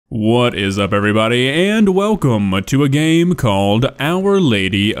What is up, everybody, and welcome to a game called Our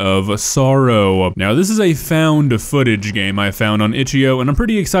Lady of Sorrow. Now, this is a found footage game I found on Itch.io, and I'm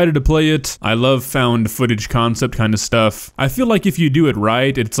pretty excited to play it. I love found footage concept kind of stuff. I feel like if you do it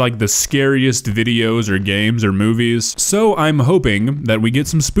right, it's like the scariest videos or games or movies. So I'm hoping that we get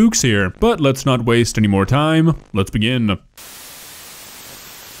some spooks here. But let's not waste any more time. Let's begin.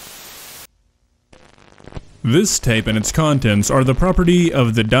 This tape and its contents are the property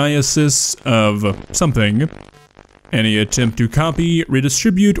of the Diocese of something. Any attempt to copy,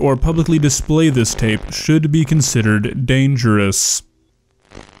 redistribute, or publicly display this tape should be considered dangerous.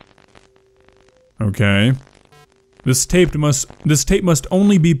 Okay. This tape must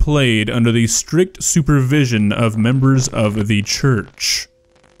only be played under the strict supervision of members of the church.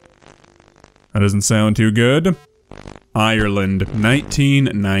 That doesn't sound too good. Ireland,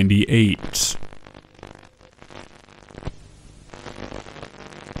 1998.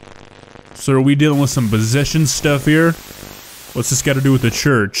 So are we dealing with some possession stuff here? What's this got to do with the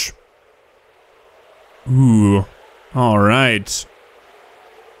church? Ooh, alright.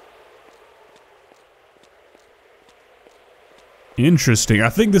 Interesting. I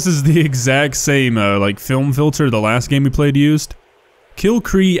think this is the exact same, like, film filter the last game we played used.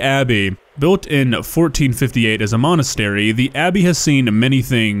 Kilcree Abbey. Built in 1458 as a monastery, the abbey has seen many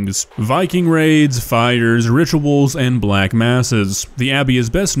things: Viking raids, fires, rituals, and black masses. The abbey is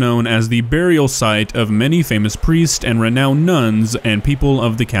best known as the burial site of many famous priests and renowned nuns and people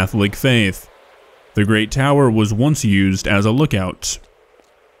of the Catholic faith. The Great Tower was once used as a lookout.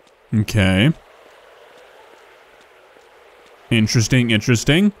 Okay. Interesting,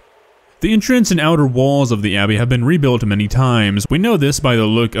 interesting. The entrance and outer walls of the abbey have been rebuilt many times. We know this by the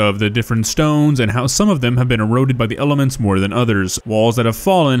look of the different stones and how some of them have been eroded by the elements more than others. Walls that have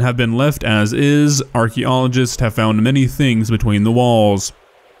fallen have been left as is. Archaeologists have found many things between the walls: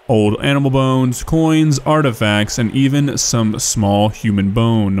 old animal bones, coins, artifacts, and even some small human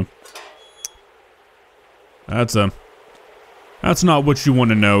bone. That's not what you want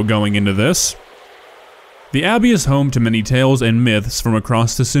to know going into this. The abbey is home to many tales and myths from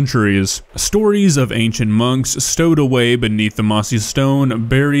across the centuries. Stories of ancient monks stowed away beneath the mossy stone,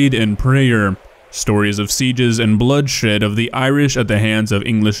 buried in prayer. Stories of sieges and bloodshed of the Irish at the hands of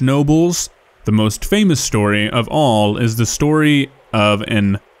English nobles. The most famous story of all is the story of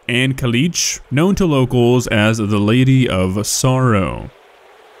an Anne Caliche, known to locals as the Lady of Sorrow.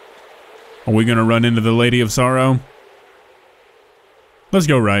 Are we gonna run into the Lady of Sorrow? Let's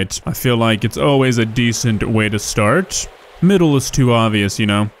go right. I feel like it's always a decent way to start. Middle is too obvious, you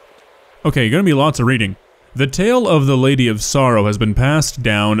know. Okay, gonna be lots of reading. The tale of the Lady of Sorrow has been passed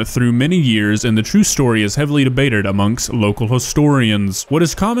down through many years, and the true story is heavily debated amongst local historians. What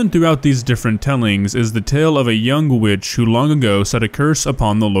is common throughout these different tellings is the tale of a young witch who long ago set a curse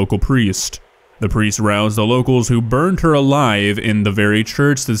upon the local priest. The priest roused the locals, who burned her alive in the very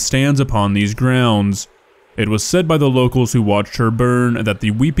church that stands upon these grounds. It was said by the locals who watched her burn that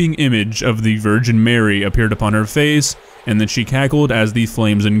the weeping image of the Virgin Mary appeared upon her face, and that she cackled as the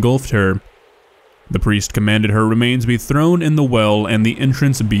flames engulfed her. The priest commanded her remains be thrown in the well and the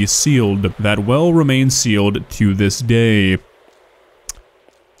entrance be sealed. That well remains sealed to this day.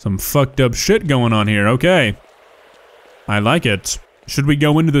 Some fucked up shit going on here, okay. I like it. Should we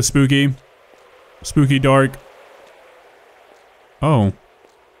go into the spooky dark? Oh,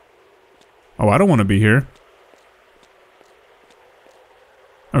 I don't want to be here.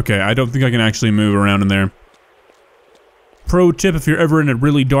 Okay, I don't think I can actually move around in there. Pro tip: if you're ever in a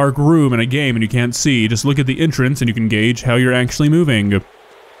really dark room in a game and you can't see, just look at the entrance and you can gauge how you're actually moving.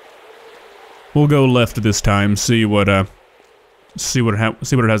 We'll go left this time, see what it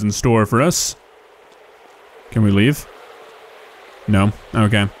has in store for us. Can we leave? No?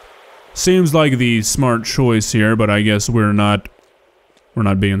 Okay. Seems like the smart choice here, but I guess we're not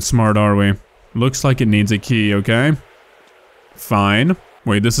being smart, are we? Looks like it needs a key, okay? Fine.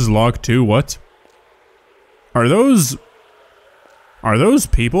 Wait, this is locked too, what? Are those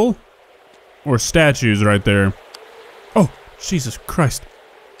people? Or statues right there? Oh, Jesus Christ.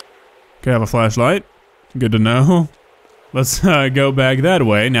 Okay, I have a flashlight. Good to know. Let's go back that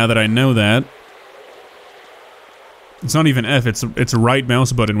way, now that I know that. It's not even F, it's right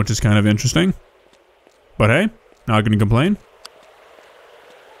mouse button, which is kind of interesting. But hey, not gonna complain.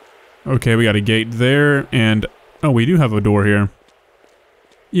 Okay, we got a gate there, and oh, we do have a door here.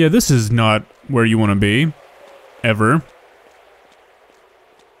 Yeah, this is not where you want to be. Ever.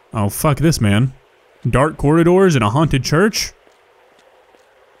 Oh, fuck this, man. Dark corridors in a haunted church?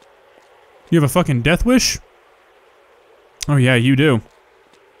 You have a fucking death wish? Oh yeah, you do.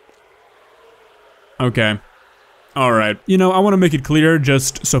 Okay. Alright, you know, I want to make it clear,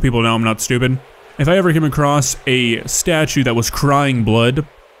 just so people know I'm not stupid. If I ever came across a statue that was crying blood,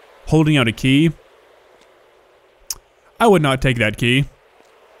 holding out a key, I would not take that key.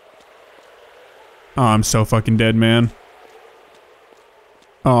 Oh, I'm so fucking dead, man.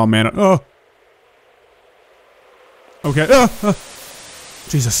 Oh, man. Oh! Okay.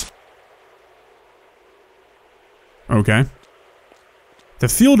 Jesus. Okay. The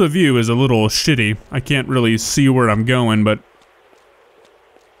field of view is a little shitty. I can't really see where I'm going, but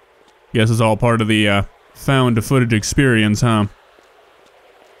guess it's all part of the found footage experience, huh?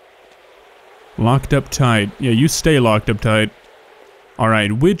 Locked up tight. Yeah, you stay locked up tight.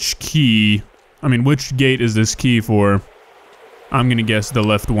 Alright, which key... I mean, which gate is this key for? I'm gonna guess the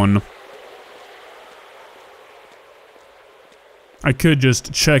left one. I could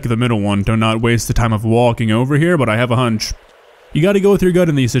just check the middle one to not waste the time of walking over here, but I have a hunch. You gotta go with your gut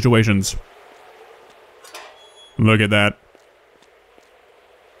in these situations. Look at that.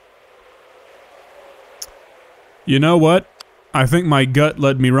 You know what? I think my gut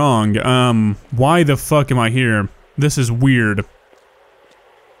led me wrong. Why the fuck am I here? This is weird.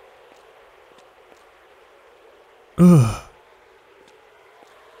 Ugh.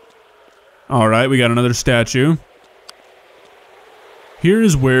 Alright, we got another statue. Here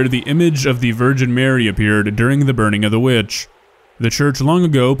is where the image of the Virgin Mary appeared during the burning of the witch. The church long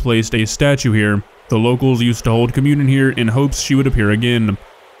ago placed a statue here. The locals used to hold communion here in hopes she would appear again.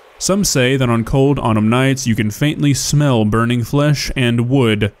 Some say that on cold autumn nights you can faintly smell burning flesh and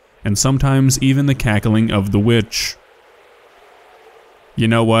wood, and sometimes even the cackling of the witch. You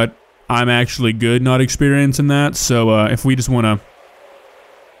know what? I'm actually good not experiencing that, so if we just wanna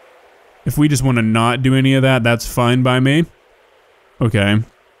not do any of that, that's fine by me. Okay.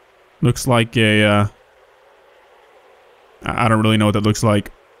 Looks like a, I don't really know what that looks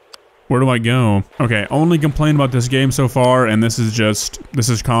like. Where do I go? Okay, only complain about this game so far, and this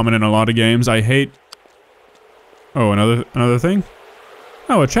is common in a lot of games. I hate... Oh, another thing?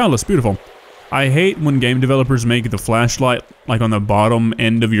 Oh, a chalice, beautiful. I hate when game developers make the flashlight, like, on the bottom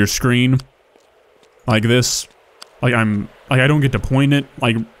end of your screen. Like this. Like, I don't get to point it,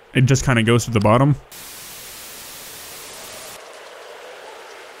 like, it just kind of goes to the bottom.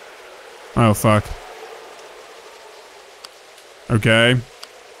 Oh, fuck. Okay.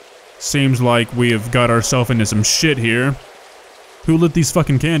 Seems like we have got ourselves into some shit here. Who lit these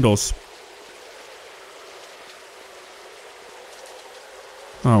fucking candles?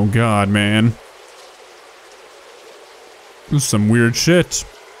 Oh god, man. This is some weird shit.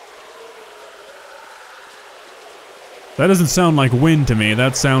 That doesn't sound like wind to me.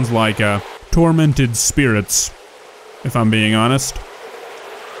 That sounds like, tormented spirits, if I'm being honest.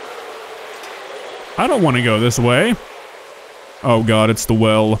 I don't want to go this way. Oh god, it's the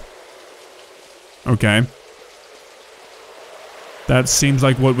well. Okay. That seems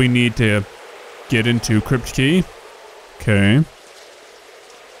like what we need to get into. Crypt key. Okay.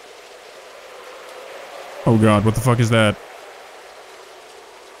 Oh god, what the fuck is that?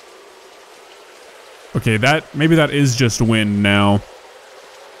 Okay, maybe that is just wind now.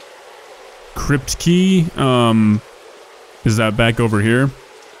 Crypt key? Is that back over here?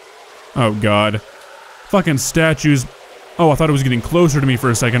 Oh god. Fucking statues. Oh, I thought it was getting closer to me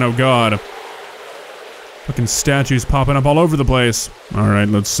for a second. Oh god. Fucking statues popping up all over the place. Alright,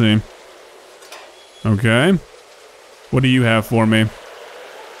 let's see. Okay. What do you have for me?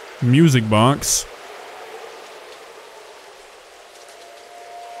 Music box.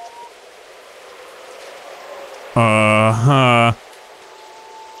 Uh-huh.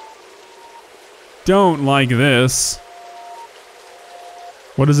 Don't like this.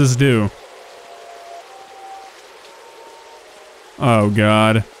 What does this do? Oh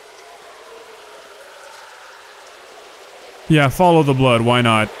god. Yeah, follow the blood, why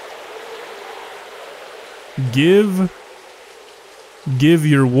not? Give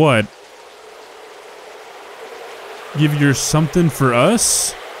your what? Give your something for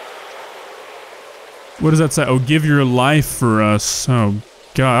us? What does that say? Oh, give your life for us. Oh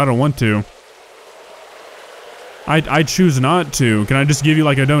god, I don't want to. I choose not to. Can I just give you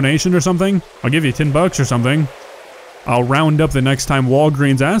like a donation or something? I'll give you $10 or something. I'll round up the next time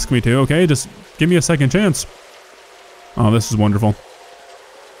Walgreens ask me to, okay? Just give me a second chance. Oh, this is wonderful.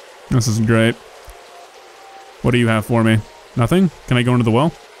 This is great. What do you have for me? Nothing? Can I go into the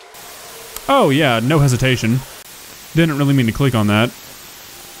well? Oh, yeah, no hesitation. Didn't really mean to click on that.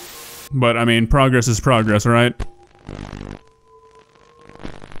 But, I mean, progress is progress, right?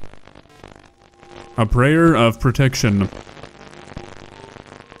 A prayer of protection.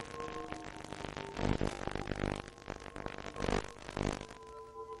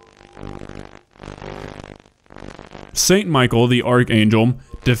 Saint Michael, the Archangel,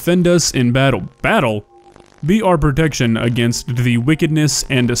 defend us in battle. Battle? Be our protection against the wickedness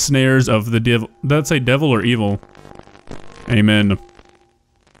and snares of the devil. Did that say devil or evil? Amen.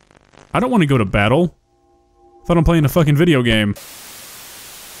 I don't want to go to battle. I thought I'm playing a fucking video game.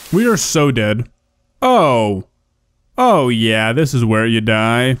 We are so dead. Oh. Oh yeah, this is where you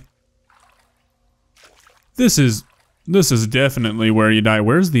die. This is definitely where you die.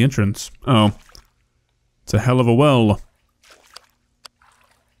 Where's the entrance? Oh. It's a hell of a well.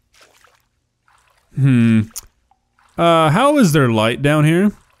 How is there light down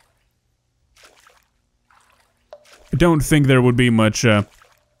here? I don't think there would be much,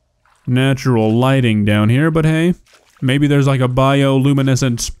 natural lighting down here, but hey, maybe there's like a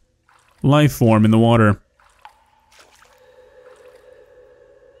bioluminescent life form in the water.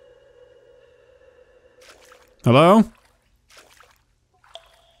 Hello?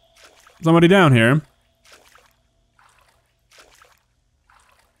 Somebody down here?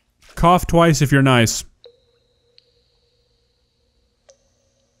 Cough twice if you're nice.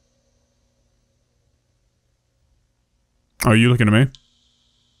 Oh, you looking at me?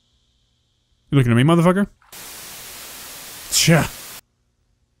 You looking at me, motherfucker? Tcha.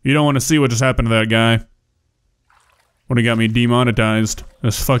 You don't want to see what just happened to that guy. Would have got me demonetized.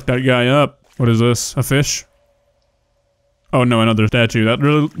 Just fucked that guy up. What is this? A fish? Oh no, another statue. That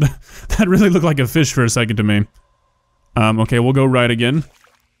really looked like a fish for a second to me. Okay, we'll go right again.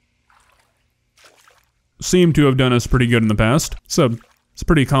 Seem to have done us pretty good in the past. It's a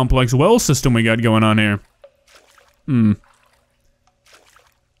pretty complex well system we got going on here.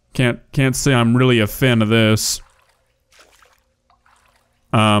 Can't say I'm really a fan of this.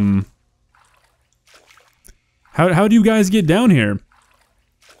 How do you guys get down here?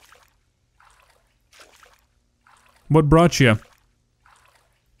 What brought you?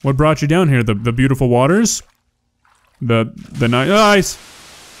 What brought you down here? The beautiful waters? The nice.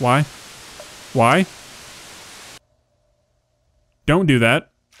 Why? Why? Don't do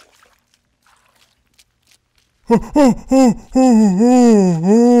that.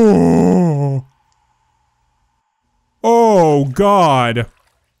 Oh God.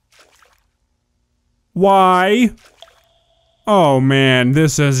 Why? Oh man,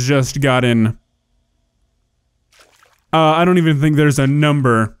 this has just gotten... I don't even think there's a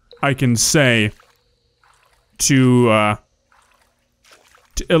number I can say to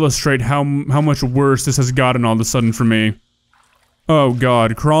illustrate how much worse this has gotten all of a sudden for me. Oh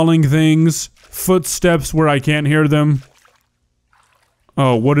God, crawling things, footsteps where I can't hear them.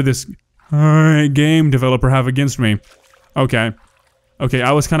 Oh, what did this game developer have against me? Okay. Okay,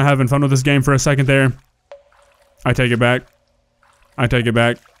 I was kind of having fun with this game for a second there. I take it back. I take it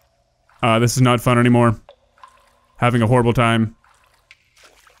back. This is not fun anymore. Having a horrible time.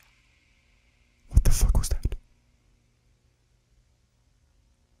 What the fuck was that?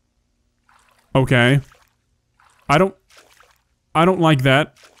 Okay. I don't like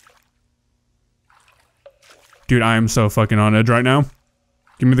that. Dude, I am so fucking on edge right now.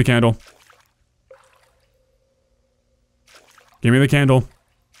 Give me the candle. Give me the candle.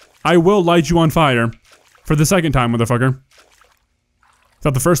 I will light you on fire. For the second time, motherfucker.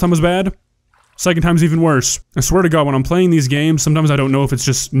 Thought the first time was bad? Second time's even worse. I swear to God, when I'm playing these games, sometimes I don't know if it's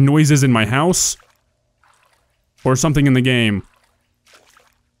just noises in my house or something in the game.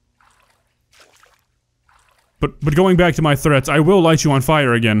 But going back to my threats, I will light you on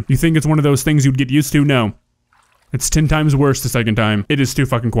fire again. You think it's one of those things you'd get used to? No. It's 10 times worse the second time. It is too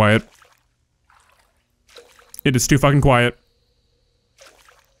fucking quiet. It is too fucking quiet.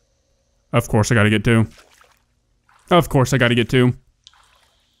 Of course I gotta get 2. Of course I gotta get 2.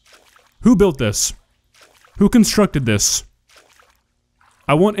 Who built this? Who constructed this?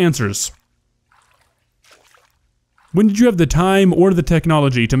 I want answers. When did you have the time or the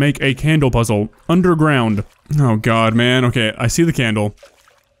technology to make a candle puzzle underground? Oh God, man. Okay, I see the candle.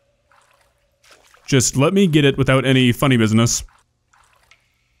 Just let me get it without any funny business.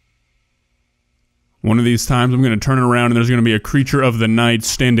 One of these times I'm gonna turn around and there's gonna be a creature of the night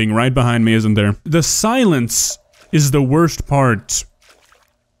standing right behind me, isn't there? The silence is the worst part.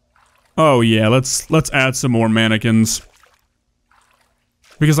 Oh yeah, let's add some more mannequins.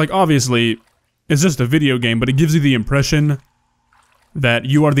 Because like obviously, it's just a video game, but it gives you the impression that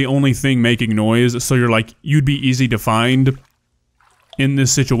you are the only thing making noise, so you'd be easy to find in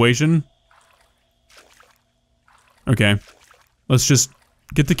this situation. Okay. Let's just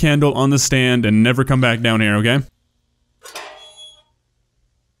get the candle on the stand and never come back down here, okay?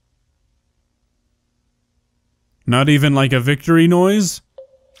 Not even like a victory noise?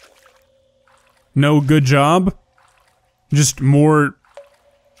 No good job? Just more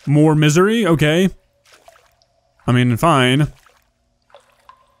misery? Okay. I mean, fine.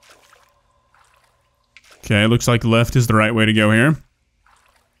 Okay, looks like left is the right way to go here.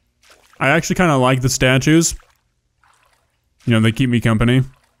 I actually kind of like the statues. You know, they keep me company.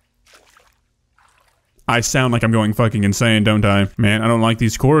 I sound like I'm going fucking insane, don't I? Man, I don't like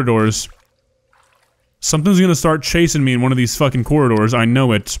these corridors. Something's gonna start chasing me in one of these fucking corridors, I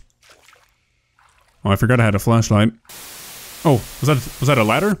know it. Oh, I forgot I had a flashlight. Oh, was that a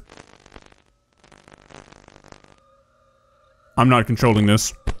ladder? I'm not controlling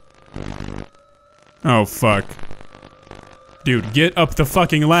this. Oh, fuck. Dude, get up the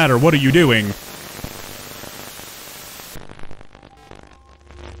fucking ladder, what are you doing?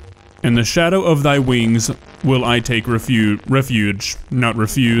 In the shadow of thy wings will I take refuge, not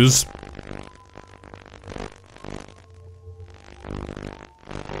refuse.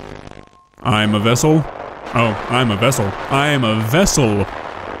 I'm a vessel. Oh, I'm a vessel. I am a vessel.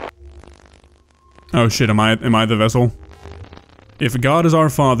 Oh shit, am I the vessel? If God is our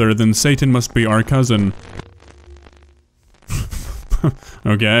father, then Satan must be our cousin.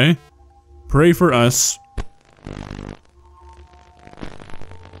 Okay. Pray for us.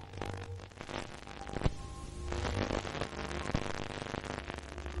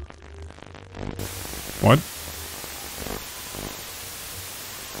 What?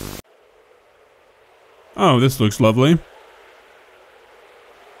 Oh, this looks lovely.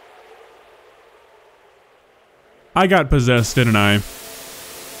 I got possessed, didn't I?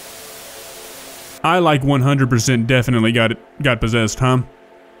 I like 100% definitely got possessed, huh?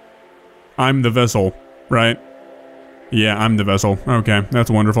 I'm the vessel, right? Yeah, I'm the vessel. Okay, that's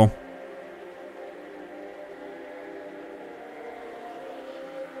wonderful.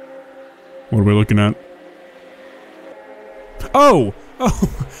 What are we looking at? Oh!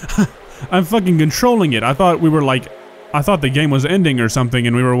 Oh! I'm fucking controlling it. I thought we were like... I thought the game was ending or something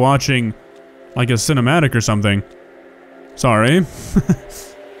and we were watching like a cinematic or something. Sorry.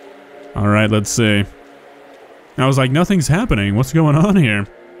 Alright, let's see. I was like, nothing's happening. What's going on here?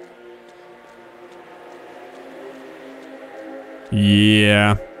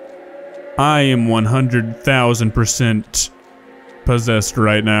 Yeah. I am 100,000% possessed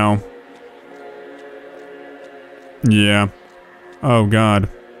right now. Yeah. Oh god.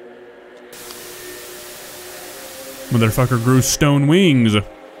 Motherfucker grew stone wings.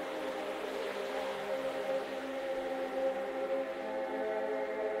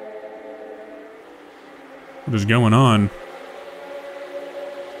 What is going on?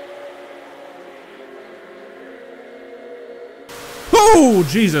 Oh,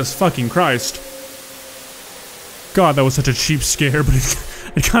 Jesus fucking Christ. God, that was such a cheap scare, but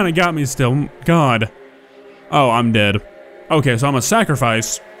it kind of got me still. God. Oh, I'm dead. Okay, so I'm a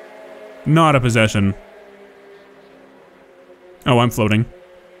sacrifice, not a possession. Oh, I'm floating.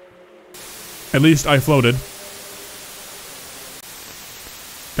 At least I floated.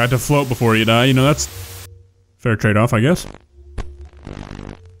 Got to float before you die, you know, that's fair trade-off, I guess.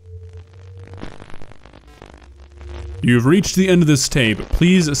 You've reached the end of this tape.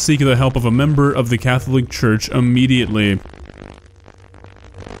 Please seek the help of a member of the Catholic Church immediately.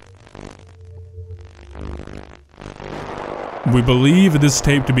 We believe this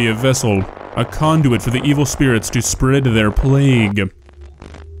tape to be a vessel, a conduit for the evil spirits to spread their plague.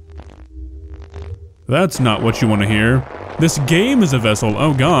 That's not what you want to hear. This game is a vessel,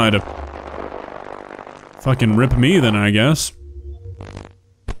 oh god. Fucking rip me then, I guess.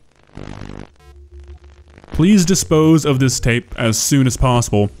 Please dispose of this tape as soon as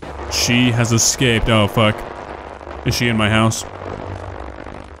possible. She has escaped. Oh, fuck. Is she in my house?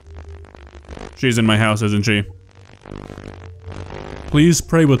 She's in my house, isn't she? Please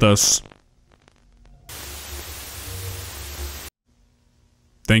pray with us.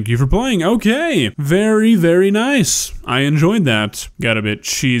 Thank you for playing. Okay. Very, very nice. I enjoyed that. Got a bit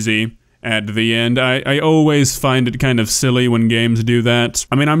cheesy at the end. I always find it kind of silly when games do that.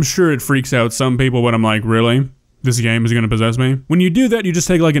 I mean, I'm sure it freaks out some people, but I'm like, really? This game is gonna possess me? When you do that, you just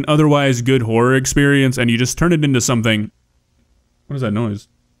take like an otherwise good horror experience and you just turn it into something... What is that noise?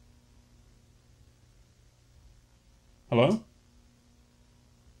 Hello?